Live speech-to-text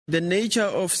The nature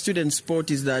of student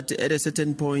sport is that at a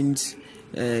certain point,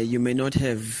 you may not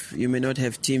have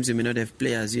teams, you may not have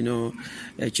players.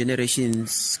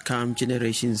 Generations come,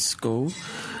 generations go.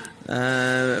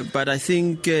 But I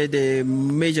think the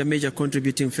major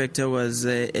contributing factor was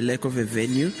a lack of a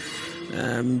venue.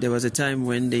 There was a time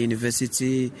when the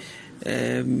university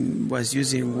was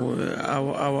using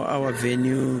our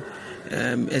venue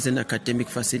as an academic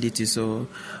facility, so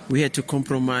we had to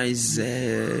compromise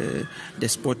the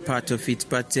sport part of it.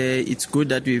 But it's good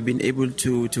that we've been able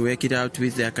to work it out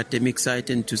with the academic side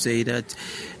and to say that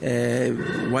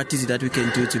what is it that we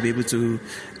can do to be able to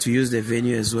use the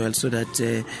venue as well, so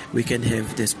that we can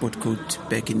have the sport court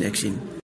back in action.